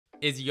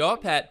Is your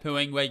pet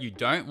pooing where you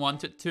don't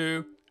want it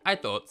to? I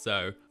thought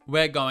so.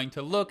 We're going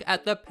to look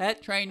at the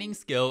pet training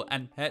skill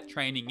and pet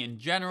training in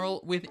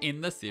general within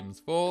The Sims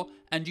 4,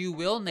 and you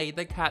will need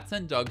the Cats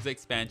and Dogs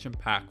expansion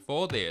pack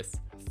for this.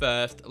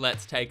 First,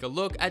 let's take a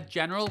look at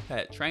general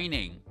pet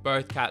training.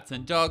 Both cats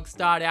and dogs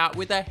start out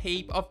with a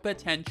heap of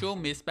potential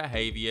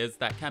misbehaviors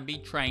that can be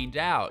trained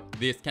out.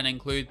 This can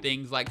include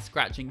things like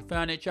scratching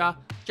furniture,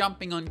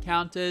 jumping on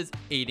counters,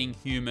 eating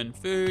human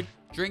food,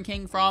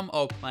 drinking from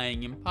or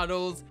playing in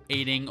puddles,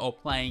 eating or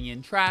playing in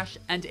trash,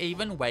 and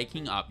even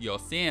waking up your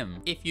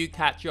sim. If you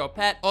catch your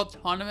pet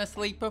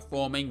autonomously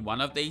performing one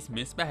of these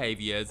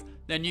misbehaviors,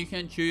 then you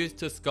can choose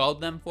to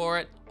scold them for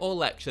it or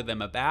lecture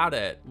them about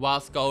it. While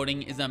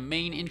scolding is a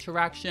mean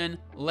interaction,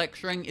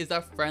 lecturing is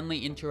a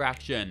friendly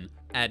interaction.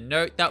 And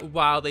note that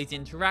while these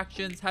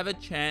interactions have a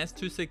chance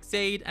to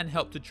succeed and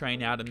help to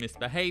train out a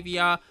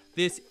misbehavior,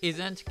 this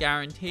isn't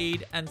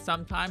guaranteed and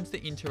sometimes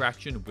the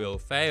interaction will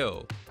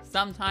fail.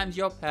 Sometimes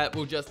your pet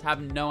will just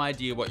have no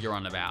idea what you're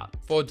on about.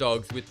 For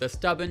dogs with the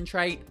stubborn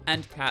trait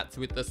and cats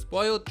with the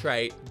spoiled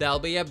trait, they'll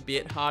be a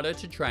bit harder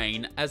to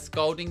train as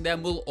scolding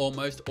them will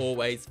almost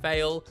always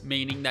fail,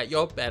 meaning that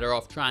you're better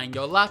off trying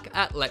your luck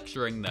at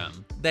lecturing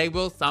them. They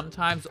will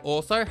sometimes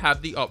also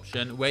have the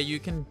option where you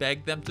can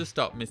beg them to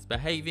stop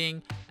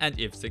misbehaving, and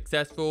if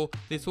successful,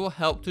 this will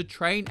help to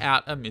train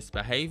out a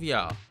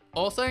misbehavior.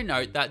 Also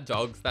note that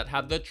dogs that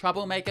have the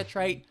troublemaker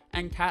trait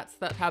and cats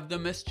that have the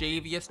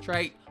mischievous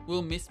trait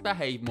will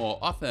misbehave more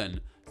often,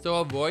 so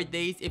avoid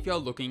these if you're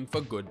looking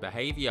for good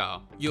behavior.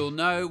 You'll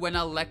know when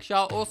a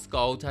lecture or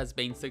scold has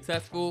been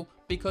successful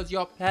because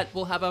your pet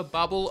will have a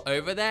bubble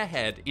over their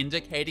head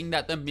indicating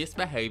that the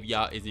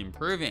misbehavior is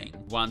improving.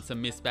 Once a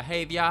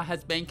misbehavior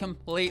has been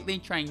completely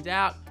trained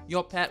out,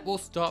 your pet will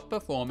stop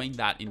performing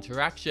that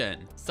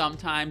interaction.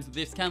 Sometimes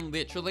this can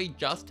literally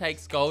just take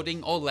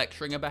scolding or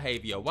lecturing a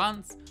behavior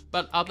once,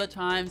 but other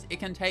times it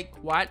can take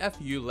quite a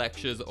few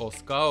lectures or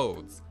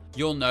scolds.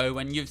 You'll know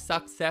when you've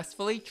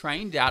successfully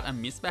trained out a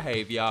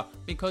misbehavior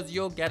because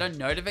you'll get a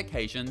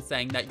notification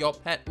saying that your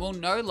pet will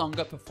no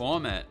longer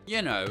perform it.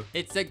 You know,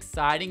 it's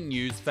exciting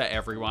news for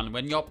everyone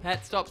when your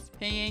pet stops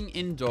peeing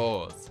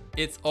indoors.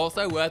 It's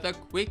also worth a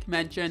quick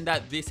mention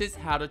that this is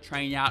how to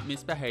train out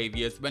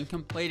misbehaviors when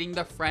completing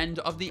the friend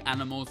of the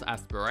animal's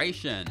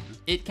aspiration.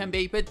 It can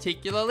be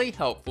particularly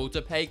helpful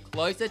to pay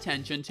close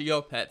attention to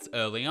your pets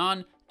early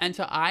on and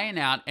to iron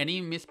out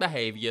any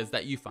misbehaviors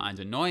that you find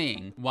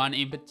annoying. One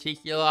in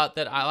particular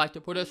that I like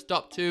to put a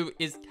stop to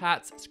is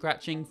cats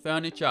scratching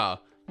furniture.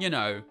 You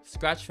know,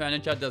 scratch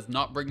furniture does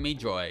not bring me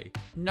joy.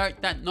 Note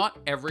that not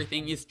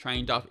everything is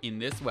trained up in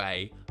this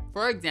way.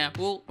 For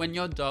example, when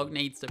your dog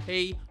needs to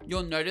pee,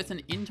 you'll notice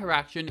an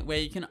interaction where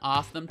you can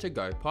ask them to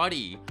go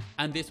potty,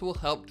 and this will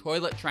help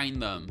toilet train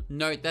them.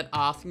 Note that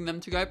asking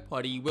them to go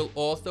potty will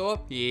also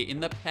appear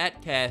in the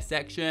pet care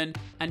section,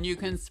 and you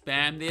can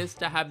spam this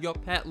to have your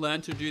pet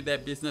learn to do their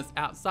business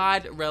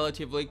outside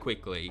relatively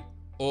quickly.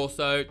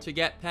 Also, to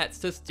get pets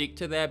to stick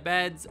to their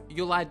beds,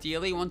 you'll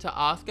ideally want to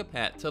ask a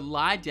pet to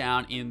lie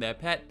down in their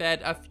pet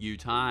bed a few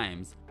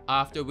times,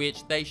 after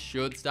which they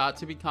should start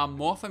to become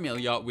more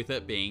familiar with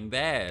it being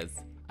theirs.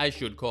 I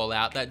should call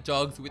out that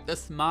dogs with the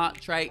smart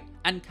trait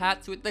and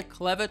cats with the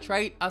clever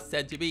trait are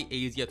said to be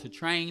easier to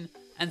train,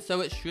 and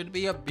so it should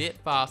be a bit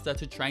faster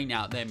to train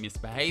out their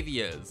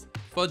misbehaviors.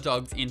 For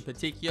dogs in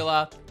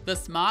particular, the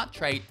smart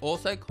trait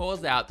also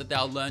calls out that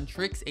they'll learn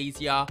tricks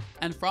easier,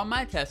 and from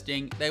my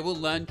testing, they will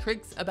learn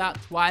tricks about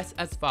twice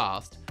as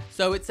fast.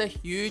 So it's a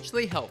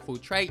hugely helpful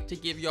trait to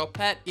give your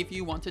pet if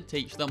you want to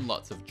teach them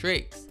lots of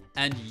tricks.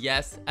 And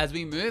yes, as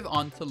we move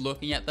on to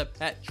looking at the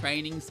pet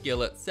training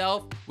skill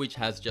itself, which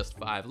has just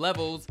 5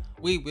 levels,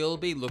 we will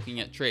be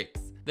looking at tricks.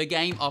 The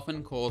game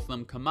often calls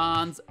them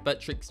commands, but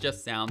tricks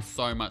just sound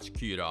so much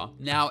cuter.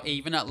 Now,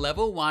 even at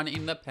level 1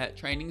 in the pet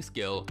training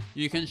skill,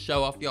 you can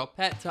show off your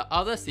pet to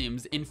other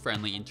Sims in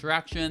friendly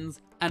interactions,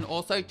 and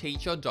also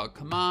teach your dog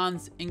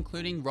commands,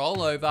 including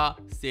roll over,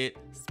 sit,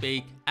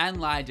 speak,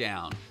 and lie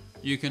down.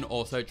 You can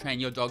also train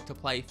your dog to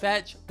play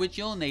fetch, which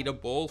you'll need a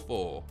ball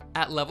for.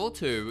 At level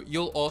 2,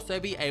 you'll also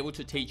be able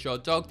to teach your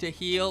dog to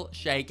heal,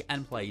 shake,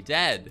 and play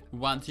dead.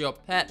 Once your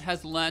pet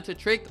has learnt a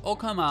trick or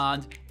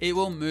command, it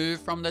will move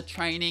from the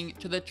training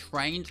to the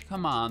trained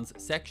commands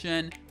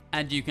section,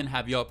 and you can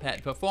have your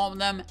pet perform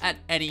them at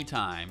any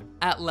time.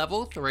 At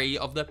level 3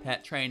 of the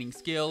pet training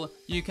skill,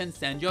 you can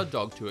send your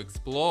dog to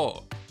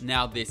explore.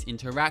 Now this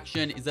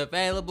interaction is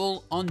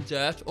available on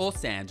dirt or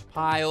sand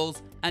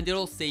piles, and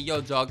it'll see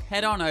your dog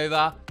head on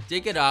over,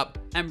 dig it up,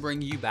 and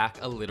bring you back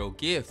a little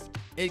gift.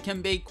 It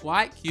can be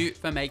quite cute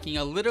for making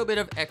a little bit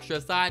of extra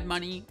side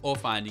money or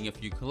finding a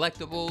few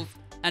collectibles,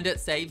 and it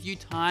saves you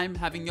time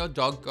having your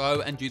dog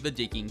go and do the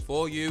digging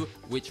for you,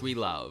 which we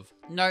love.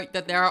 Note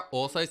that there are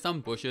also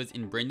some bushes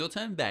in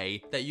Brindleton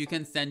Bay that you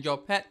can send your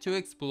pet to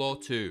explore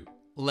too.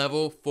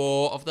 Level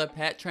 4 of the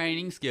pet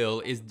training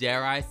skill is,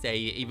 dare I say,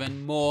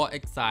 even more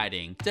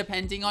exciting,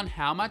 depending on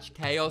how much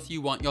chaos you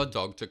want your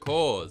dog to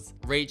cause.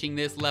 Reaching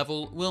this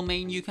level will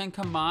mean you can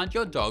command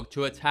your dog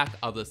to attack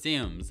other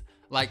Sims.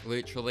 Like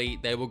literally,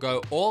 they will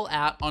go all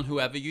out on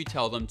whoever you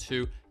tell them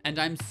to, and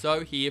I'm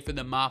so here for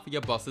the Mafia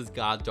Boss's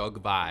guard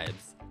dog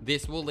vibes.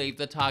 This will leave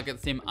the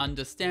target sim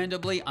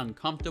understandably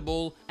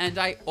uncomfortable, and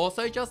I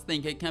also just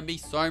think it can be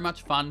so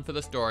much fun for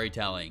the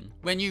storytelling.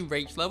 When you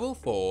reach level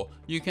 4,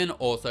 you can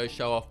also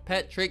show off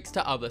pet tricks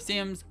to other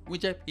sims,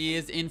 which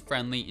appears in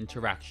friendly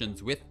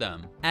interactions with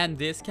them. And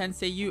this can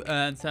see you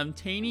earn some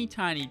teeny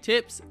tiny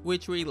tips,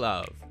 which we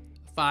love.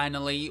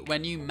 Finally,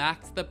 when you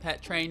max the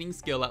pet training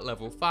skill at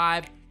level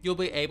 5, you'll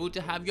be able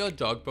to have your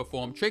dog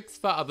perform tricks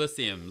for other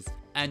sims.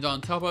 And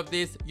on top of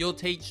this, you'll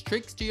teach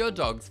tricks to your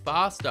dogs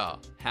faster.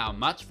 How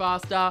much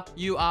faster,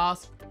 you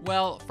ask?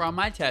 Well, from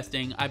my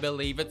testing, I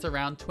believe it's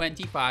around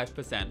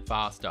 25%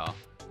 faster.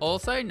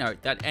 Also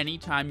note that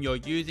anytime you're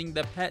using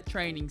the pet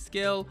training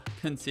skill,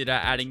 consider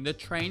adding the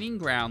training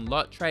ground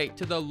lot trait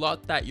to the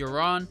lot that you're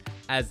on,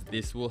 as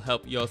this will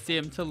help your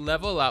sim to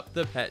level up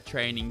the pet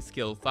training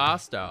skill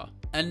faster.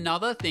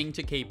 Another thing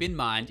to keep in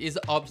mind is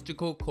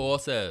obstacle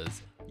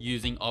courses.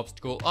 Using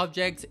obstacle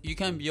objects, you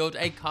can build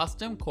a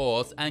custom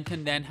course and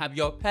can then have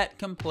your pet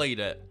complete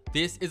it.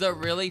 This is a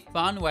really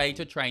fun way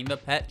to train the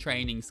pet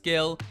training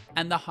skill,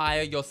 and the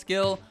higher your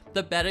skill,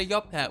 the better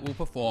your pet will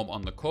perform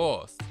on the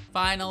course.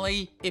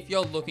 Finally, if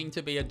you're looking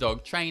to be a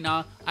dog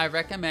trainer, I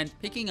recommend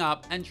picking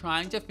up and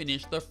trying to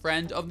finish the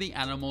Friend of the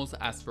Animals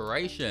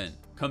aspiration.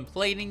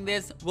 Completing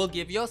this will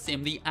give your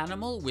sim the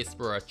Animal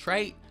Whisperer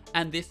trait,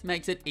 and this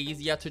makes it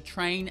easier to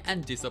train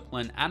and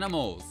discipline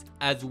animals,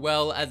 as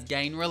well as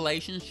gain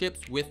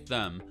relationships with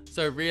them.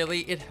 So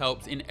really, it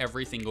helps in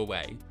every single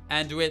way.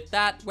 And with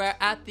that, we're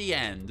at the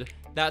end.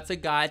 That's a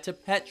guide to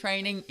pet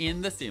training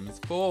in The Sims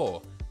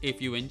 4. If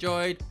you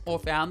enjoyed or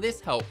found this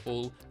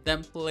helpful,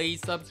 then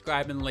please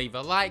subscribe and leave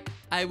a like.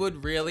 I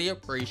would really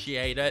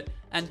appreciate it,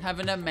 and have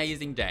an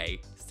amazing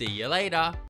day. See you later.